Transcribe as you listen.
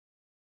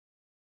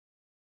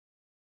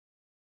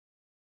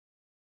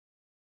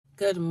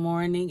Good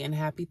morning and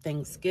happy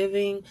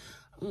Thanksgiving.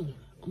 I'm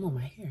on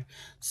my hair.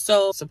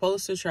 So,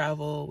 supposed to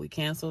travel. We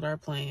canceled our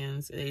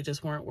plans. They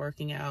just weren't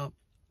working out.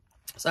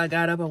 So I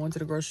got up, I went to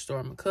the grocery store,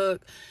 I'm gonna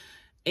cook.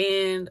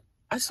 And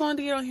I just wanted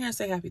to get on here and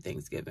say happy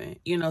Thanksgiving.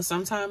 You know,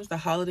 sometimes the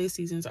holiday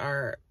seasons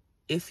are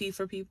iffy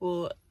for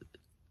people.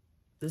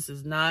 This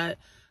is not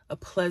a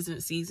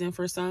pleasant season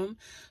for some.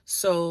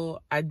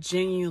 So I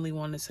genuinely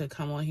wanted to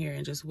come on here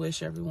and just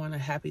wish everyone a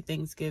happy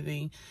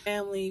Thanksgiving.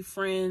 Family,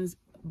 friends,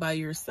 by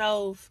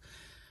yourself,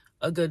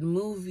 a good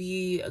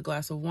movie, a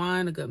glass of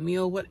wine, a good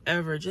meal,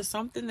 whatever. Just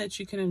something that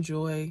you can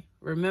enjoy.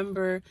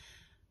 Remember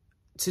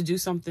to do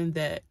something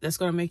that's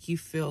going to make you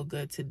feel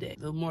good today.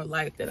 The more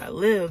life that I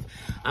live,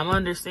 I'm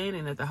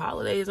understanding that the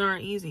holidays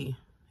aren't easy.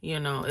 You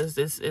know,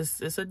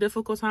 it's a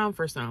difficult time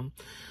for some.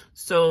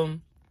 So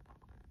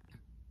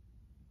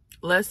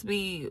let's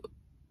be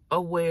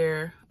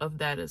aware of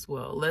that as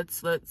well.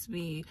 Let's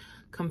be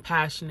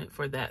compassionate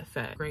for that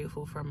fact. I'm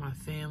grateful for my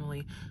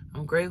family.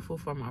 I'm grateful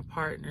for my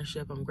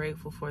partnership. I'm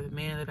grateful for the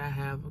man that I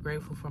have. I'm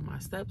grateful for my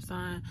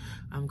stepson.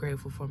 I'm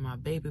grateful for my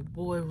baby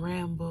boy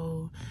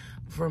Rambo,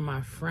 for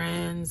my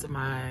friends,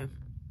 my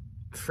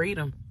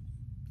freedom.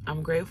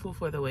 I'm grateful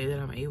for the way that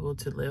I'm able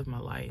to live my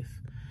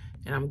life.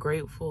 And I'm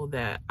grateful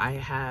that I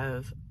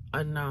have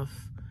enough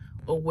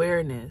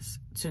awareness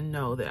to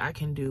know that I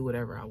can do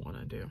whatever I want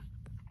to do.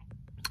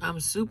 I'm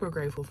super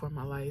grateful for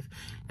my life,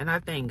 and I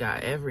thank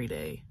God every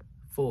day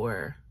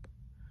for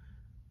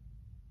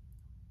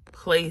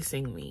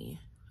placing me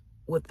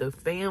with the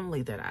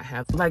family that I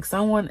have. Like,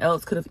 someone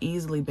else could have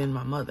easily been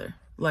my mother.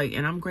 Like,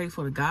 and I'm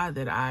grateful to God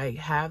that I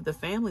have the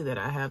family that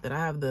I have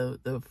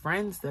the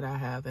friends that I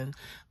have, and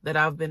that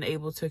I've been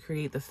able to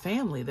create the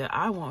family that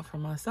I want for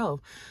myself.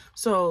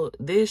 So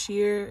this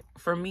year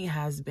for me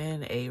has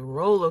been a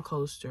roller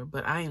coaster,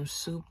 but I am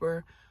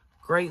super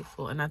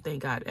grateful, and I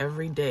thank God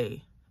every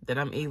day that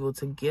I'm able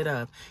to get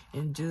up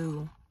and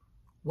do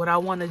what I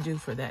want to do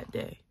for that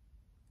day.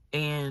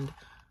 And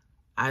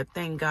I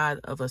thank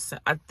God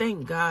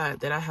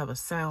that I have a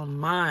sound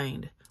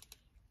mind,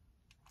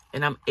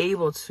 and I'm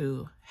able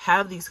to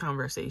have these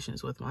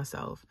conversations with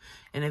myself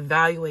and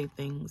evaluate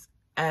things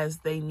as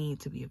they need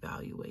to be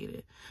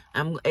evaluated.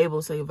 I'm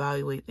able to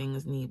evaluate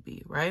things need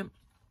be, right?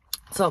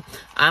 So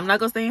I'm not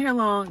gonna stay in here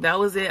long. That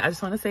was it. I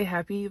just want to say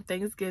happy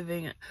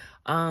Thanksgiving.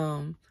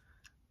 And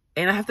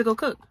I have to go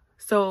cook.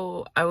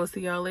 So I will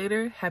see y'all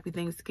later. Happy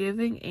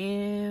Thanksgiving,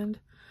 and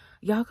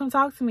y'all come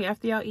talk to me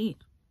after y'all eat.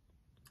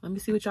 Let me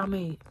see what y'all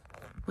made.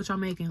 What y'all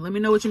making? Let me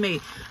know what you made.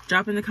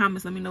 Drop in the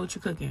comments. Let me know what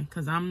you're cooking,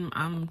 cause I'm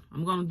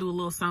gonna do a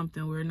little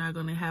something. We're not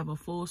gonna have a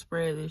full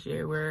spread this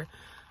year. We're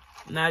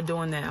not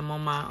doing that. I'm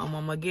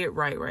on my get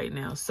right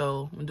now.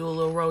 So I'm gonna do a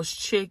little roast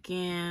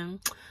chicken,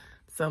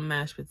 some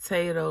mashed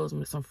potatoes,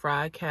 some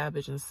fried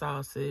cabbage and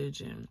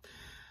sausage. And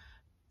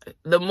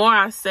the more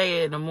I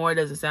say it, the more it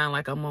doesn't sound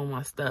like I'm on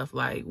my stuff.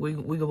 Like, we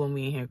gonna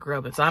be in here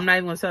grubbing. So I'm not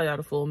even gonna tell y'all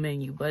the full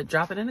menu, but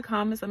drop it in the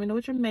comments. Let me know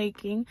what you're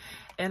making,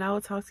 and I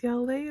will talk to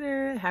y'all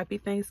later. Happy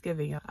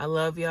Thanksgiving, y'all. I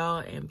love y'all,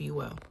 and be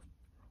well.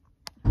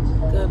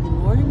 Good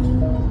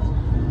morning.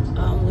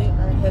 We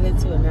are headed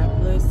to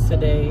Annapolis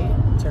today.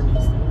 Turn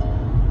this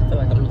down. I feel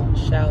like I'm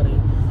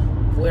shouting.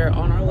 We're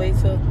on our way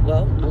to,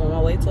 well, I'm on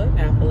my way to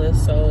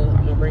Annapolis, so I'm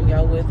gonna bring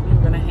y'all with me.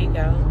 We're gonna hang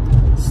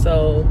out.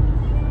 So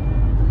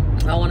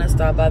I want to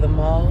stop by the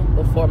mall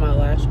before my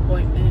lash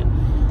appointment,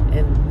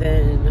 and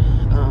then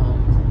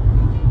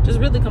just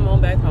really come on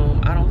back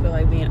home. I don't feel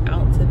like being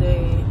out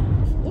today.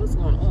 What's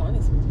going on? I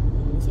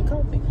need some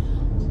coffee.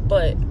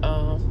 But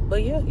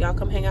yeah, y'all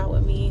come hang out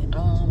with me.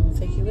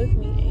 Take you with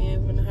me,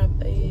 and we're gonna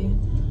have a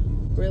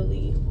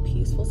really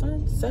peaceful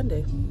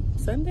Saturday.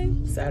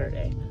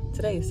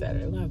 Today is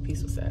Saturday. We're gonna have a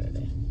peaceful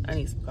Saturday. I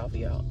need some coffee,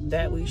 y'all.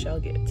 That we shall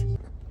get.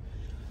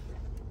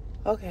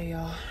 Okay,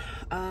 y'all.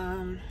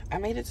 I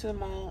made it to the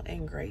mall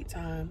in great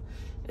time.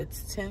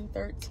 It's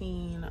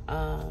 10:13.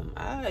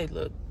 I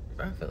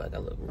feel like I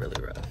look really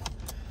rough.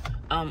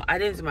 I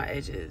didn't do my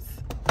edges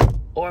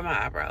or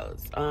my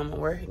eyebrows. I'm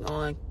working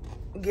on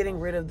getting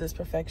rid of this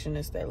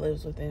perfectionist that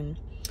lives within.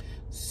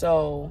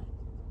 So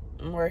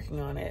I'm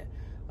working on it.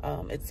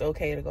 It's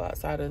okay to go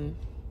outside and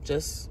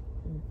just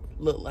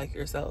look like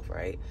yourself,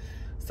 right?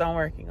 So I'm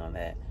working on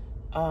that.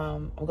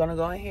 I'm gonna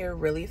go in here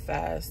really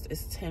fast.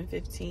 It's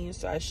 10:15,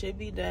 so I should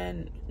be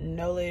done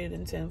no later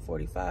than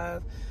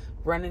 10:45.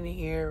 Running in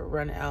here,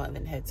 run out, and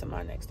then head to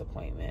my next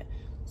appointment.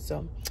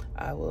 So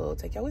I will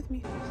take y'all with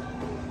me.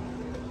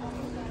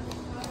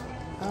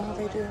 Oh,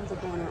 they do have the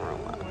morning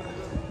room.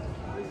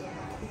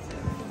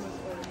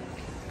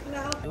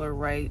 We're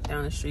right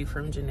down the street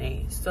from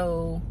Janae.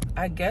 So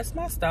I guess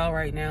my style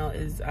right now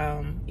is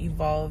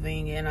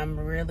evolving, and I'm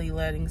really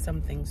letting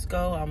some things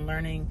go. I'm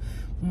learning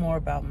more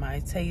about my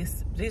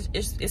taste.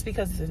 It's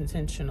because it's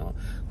intentional.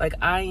 Like,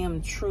 I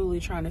am truly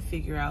trying to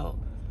figure out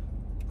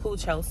who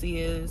Chelsea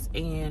is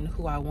and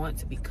who I want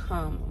to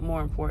become,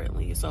 more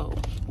importantly. So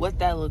what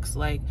that looks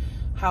like,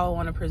 how I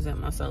want to present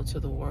myself to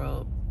the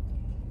world,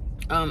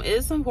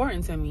 it's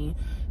important to me.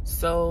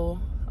 So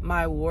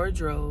my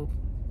wardrobe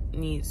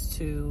needs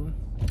to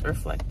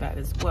reflect that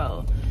as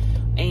well.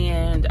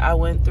 And I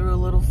went through a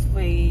little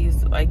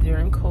phase like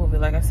during COVID.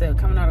 Like I said,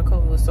 coming out of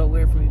COVID was so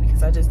weird for me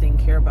because I just didn't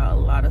care about a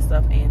lot of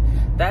stuff, and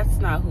that's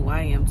not who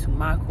I am to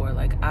my core.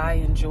 Like, I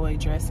enjoy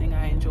dressing,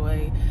 I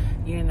enjoy,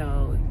 you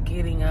know,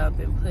 getting up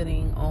and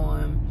putting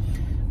on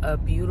a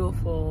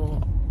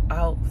beautiful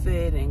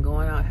outfit and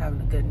going out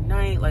having a good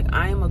night. Like,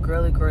 I am a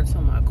girly girl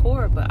to my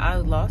core, but I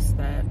lost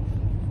that.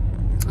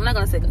 I'm not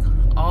gonna say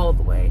all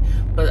the way,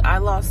 but I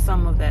lost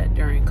some of that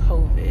during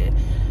COVID.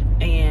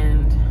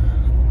 And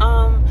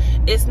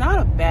it's not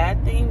a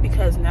bad thing,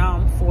 because now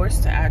I'm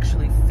forced to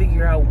actually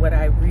figure out what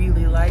I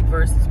really like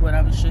versus what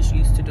I was just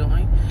used to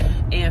doing,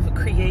 and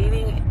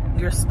creating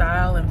your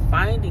style and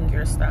finding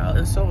your style.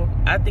 And so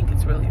I think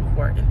it's really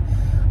important.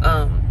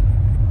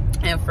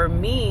 And for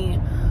me,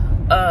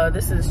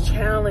 this is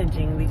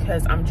challenging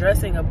because I'm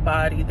dressing a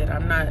body that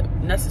I'm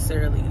not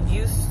necessarily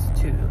used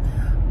to.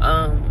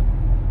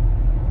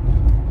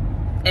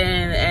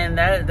 And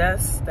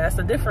that's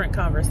a different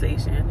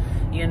conversation.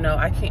 You know,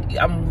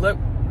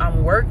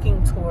 I'm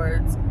working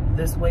towards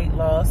this weight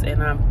loss,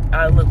 and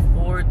I look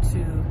forward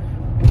to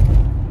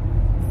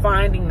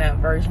finding that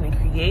version and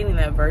creating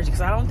that version,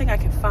 because I don't think I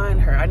can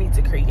find her. I need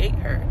to create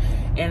her,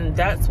 and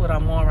that's what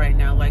I'm on right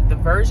now. Like, the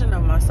version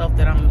of myself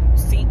that I'm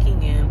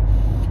seeking in,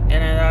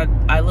 and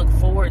I look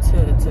forward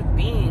to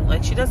being,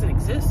 like, she doesn't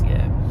exist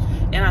yet.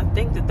 And I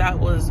think that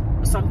was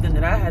something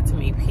that I had to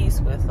make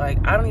peace with. Like,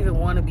 I don't even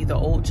want to be the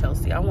old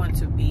Chelsea. I want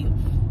to be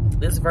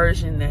this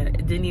version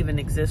that didn't even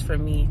exist for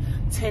me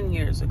 10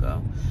 years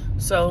ago.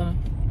 So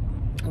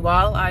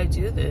while I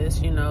do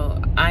this, you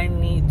know, I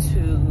need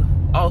to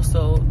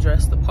also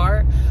dress the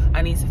part.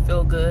 I need to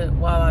feel good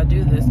while I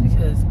do this,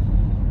 because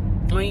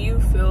when you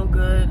feel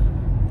good,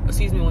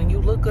 when you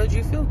look good,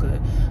 you feel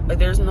good. Like,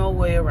 there's no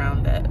way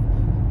around that.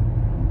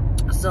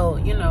 So,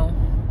 you know,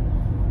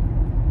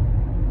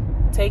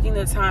 taking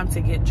the time to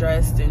get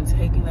dressed and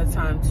taking the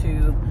time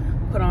to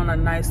put on a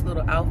nice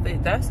little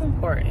outfit, that's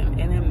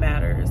important, and it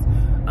matters.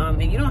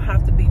 And you don't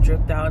have to be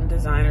dripped out in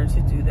designer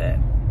to do that.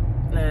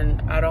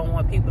 And I don't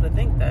want people to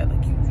think that.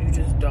 Like, you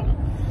just don't.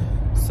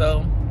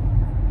 So,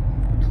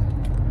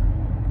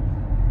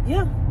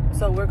 yeah.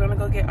 So we're gonna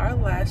go get our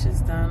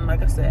lashes done.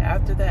 Like I said,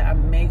 after that, I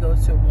may go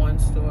to one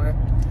store.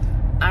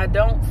 I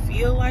don't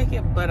feel like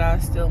it, but I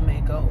still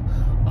may go.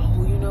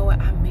 Oh, you know what?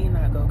 I may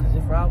not go, because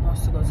if Rob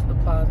wants to go to the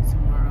plaza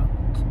tomorrow,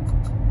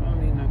 I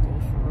may not go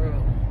for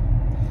real.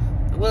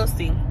 We'll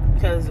see,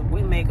 because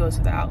we may go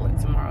to the outlet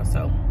tomorrow,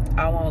 so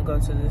I won't go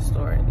to this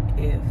store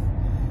if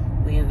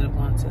we ended up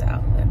going to the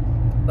outlet.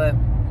 But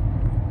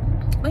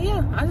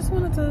yeah, I just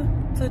wanted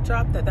to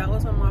drop that. That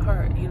was on my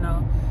heart. You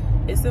know,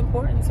 it's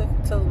important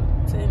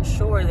to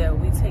ensure that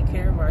we take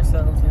care of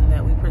ourselves and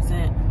that we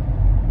present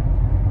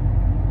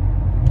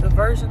the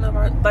version of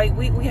our, like,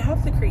 we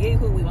have to create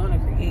who we want to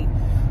create,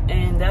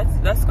 and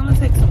that's gonna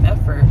take some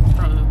effort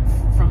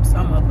from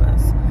some of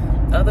us.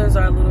 Others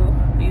are a little,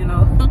 you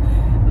know,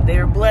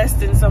 they're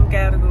blessed in some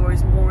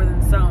categories more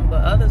than some,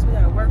 but others, we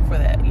gotta work for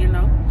that, you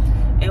know.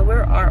 And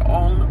we're our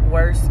own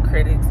worst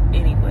critics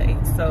anyway.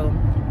 So,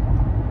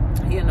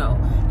 you know,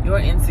 your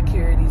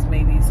insecurities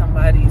may be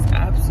somebody's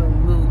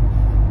absolute,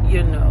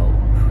 you know,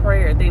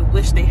 prayer. They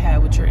wish they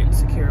had what you're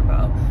insecure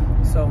about.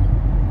 So,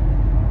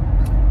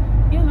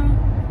 you know,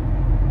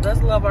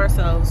 let's love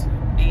ourselves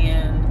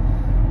and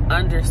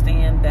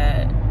understand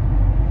that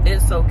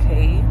it's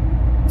okay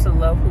to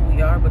love who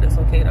we are, but it's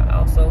okay to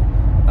also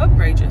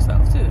upgrade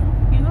yourself too,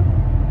 you know.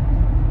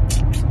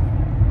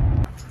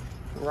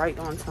 Right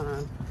on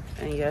time.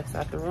 And yes,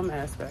 I threw a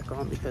mask back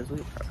on because we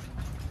are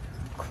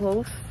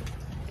close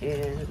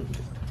and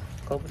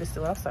COVID is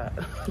still outside.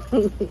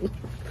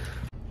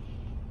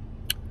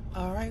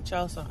 All right,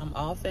 y'all, so I'm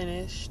all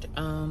finished.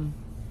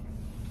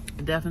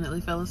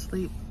 Definitely fell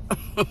asleep.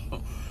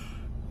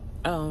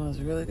 It was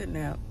a really good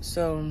nap.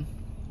 So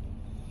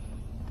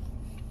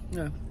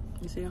yeah,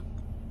 you see him?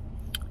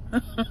 I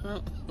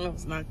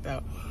was knocked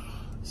out.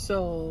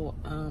 So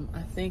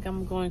I think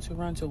I'm going to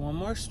run to one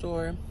more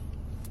store,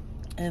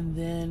 and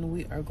then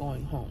we are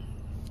going home.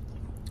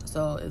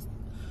 So it's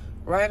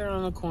right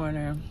around the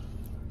corner,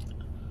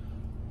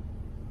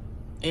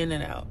 in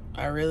and out.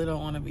 I really don't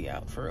want to be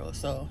out for real.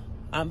 So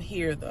I'm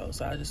here though,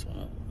 so I just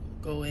want to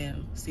go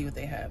in, see what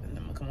they have, and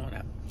then we'll come on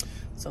out.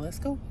 So let's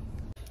go.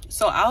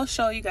 So I'll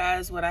show you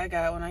guys what I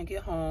got when I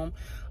get home.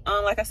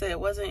 Like I said, it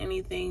wasn't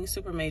anything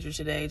super major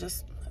today,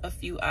 just a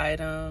few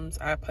items.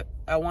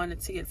 I wanted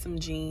to get some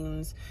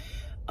jeans,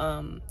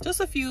 just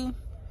a few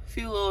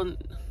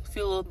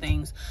little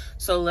things.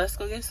 So let's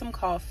go get some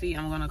coffee.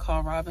 I'm gonna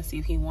call Rob and see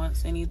if he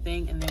wants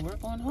anything, and then we're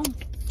going home.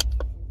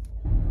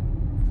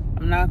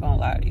 I'm not gonna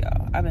lie to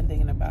y'all, I've been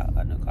thinking about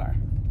a new car,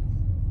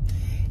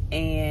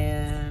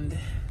 and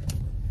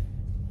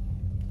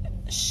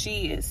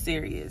she is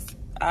serious.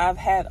 I've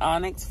had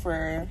Onyx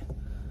for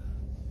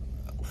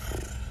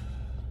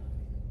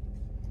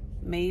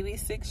maybe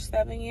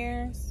 6-7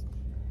 years,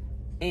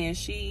 and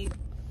she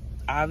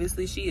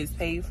is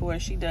paid for.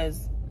 She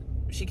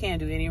she can't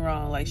do any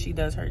wrong. Like, she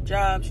does her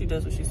job, she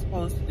does what she's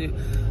supposed to do.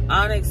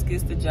 Onyx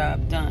gets the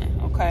job done,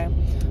 okay?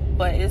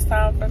 But it's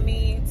time for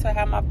me to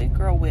have my big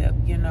girl whip,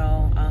 you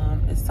know.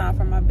 It's time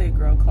for my big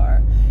girl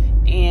car.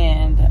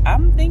 And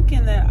I'm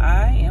thinking that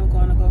I am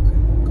going to go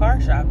car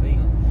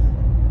shopping.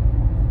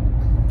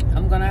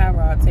 I'm going to have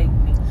Rob take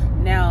me.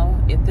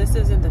 Now, if this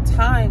isn't the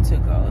time to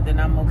go, then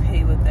I'm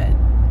okay with that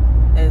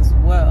as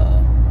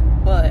well.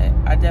 But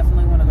I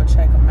definitely want to go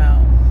check him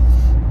out.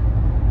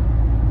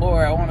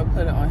 Or I want to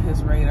put it on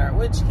his radar,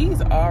 which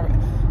he's already...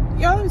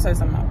 Y'all, let me say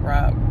something about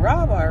Rob.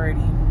 Rob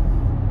already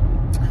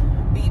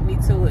beat me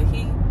to it.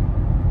 He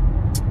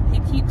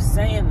keeps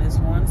saying this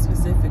one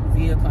specific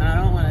vehicle, and I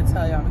don't want to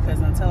tell y'all because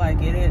until I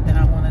get it, then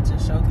I want to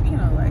just show, you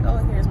know, like, oh,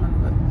 here's my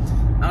book.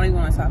 I don't even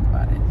want to talk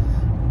about it.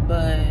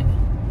 But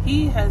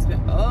he has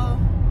been, oh,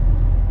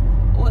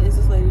 what is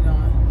this lady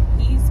doing?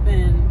 He's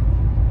been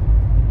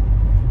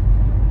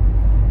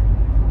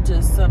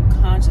just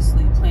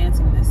subconsciously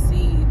planting the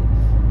seed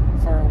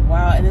for a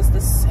while, and it's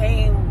the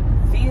same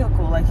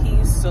vehicle. Like,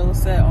 he's so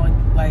set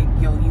on, like,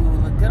 yo, you will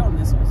look good on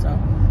this one, so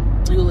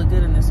you will look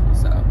good in this one,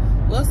 so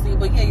we'll see.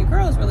 But yeah, your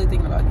girl is really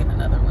thinking about getting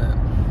another whip.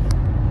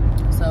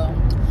 So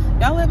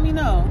y'all let me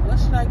know, what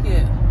should I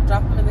get?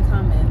 Drop them in the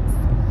comments.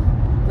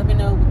 Let me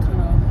know what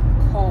kind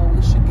of car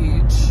we should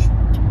get.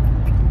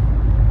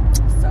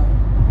 So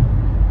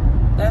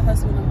that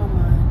has been on my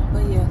mind.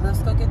 But yeah, let's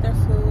go get their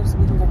food so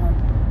we can go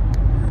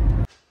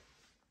home.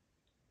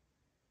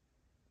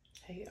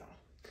 Hey y'all,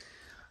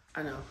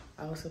 I know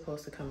I was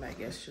supposed to come back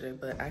yesterday,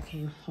 but I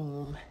came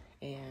home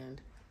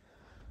and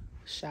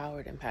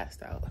showered and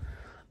passed out.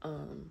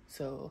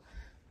 So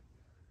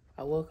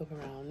I woke up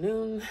around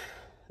noon,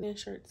 then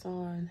shirts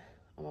on.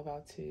 I'm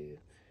about to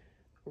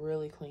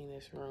really clean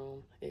this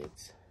room.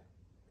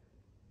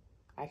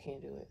 I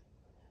can't do it.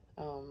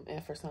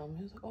 And for some,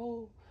 it's like,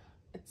 oh,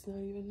 it's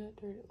not even that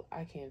dirty.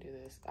 I can't do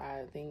this.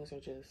 Things are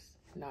just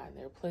not in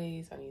their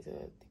place. I need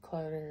to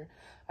declutter.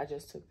 I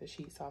just took the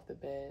sheets off the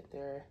bed.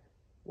 They're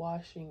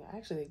washing.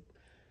 Actually,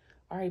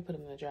 I already put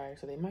them in the dryer,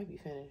 so they might be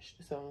finished.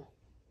 So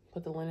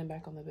put the linen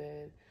back on the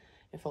bed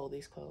and fold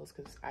these clothes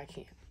because I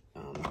can't.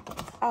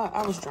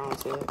 I was drawn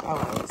to it. I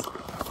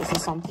was. This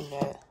is something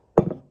that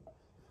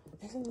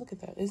look at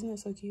that. Isn't that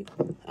so cute?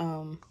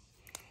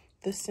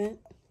 The scent,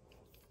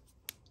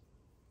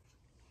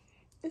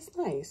 it's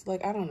nice.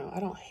 Like, I don't know. I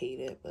don't hate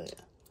it, but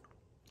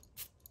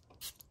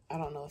I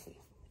don't know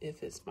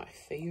if it's my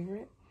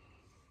favorite.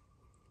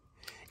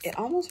 It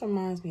almost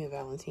reminds me of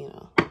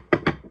Valentino.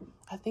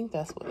 I think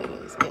that's what it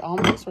is. It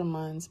almost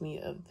reminds me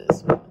of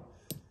this one.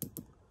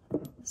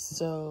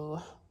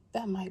 So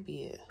that might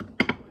be it.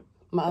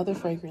 My other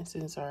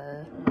fragrances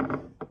are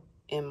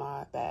in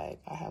my bag.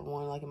 I have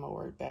one like in my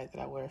work bag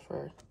that I wear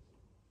for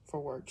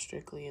work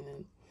strictly, and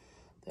then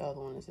the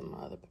other one is in my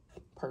other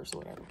purse or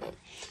whatever. But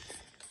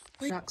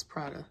Shop's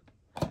Prada.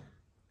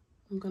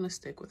 I'm gonna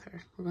stick with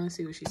her. We're gonna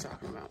see what she's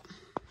talking about.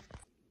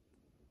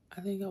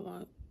 I think I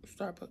want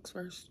Starbucks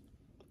first.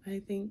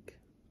 I think,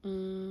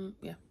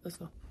 yeah, let's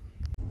go.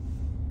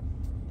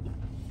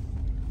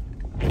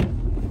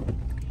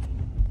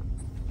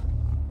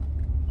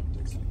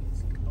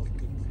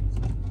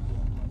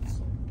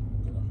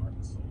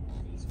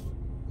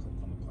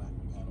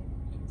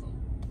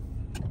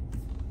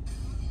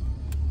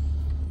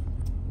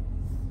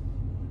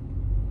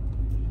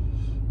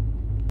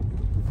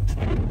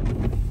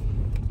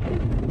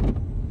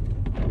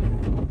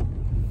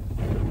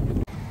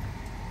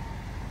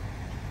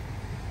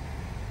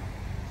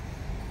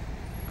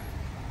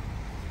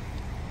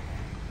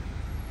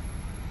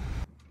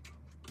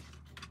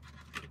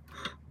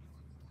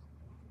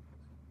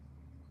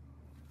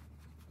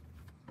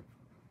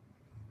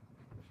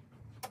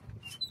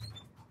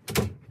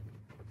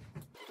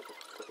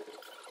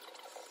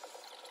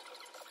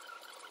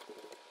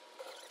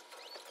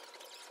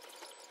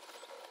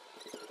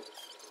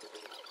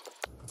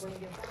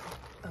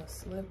 A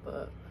slip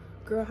up.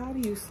 Girl, how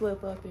do you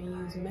slip up and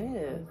use meth?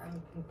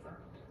 I'm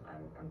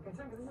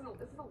concerned because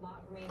this is a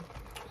lot for me.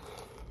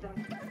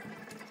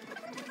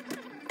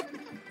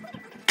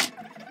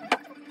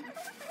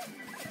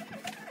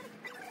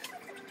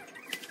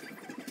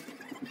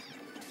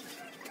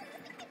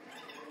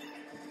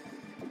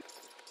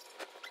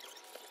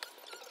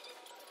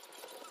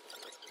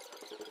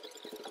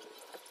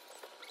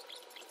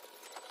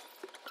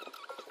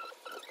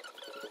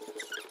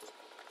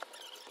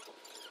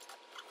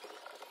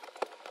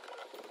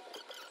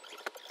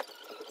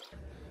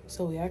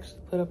 So we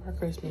actually put up our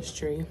Christmas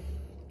tree.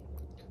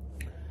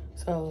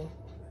 So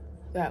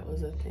that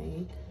was a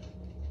thing.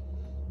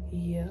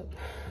 Yep.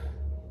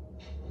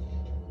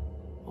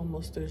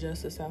 Almost threw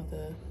Justice out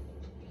the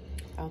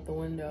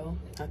window.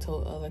 I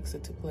told Alexa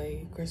to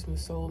play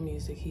Christmas soul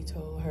music. He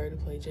told her to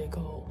play J.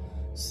 Cole.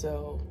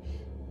 So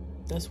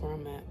that's where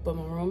I'm at. But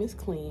my room is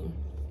clean.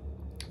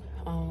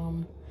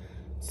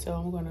 So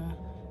I'm gonna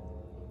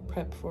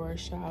prep for a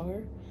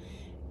shower.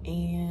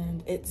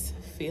 And it's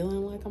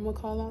feeling like I'm gonna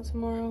call out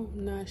tomorrow.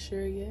 I'm not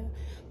sure yet.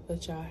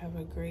 But y'all have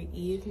a great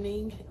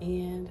evening,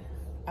 and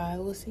I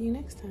will see you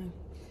next time.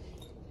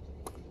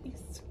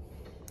 Peace.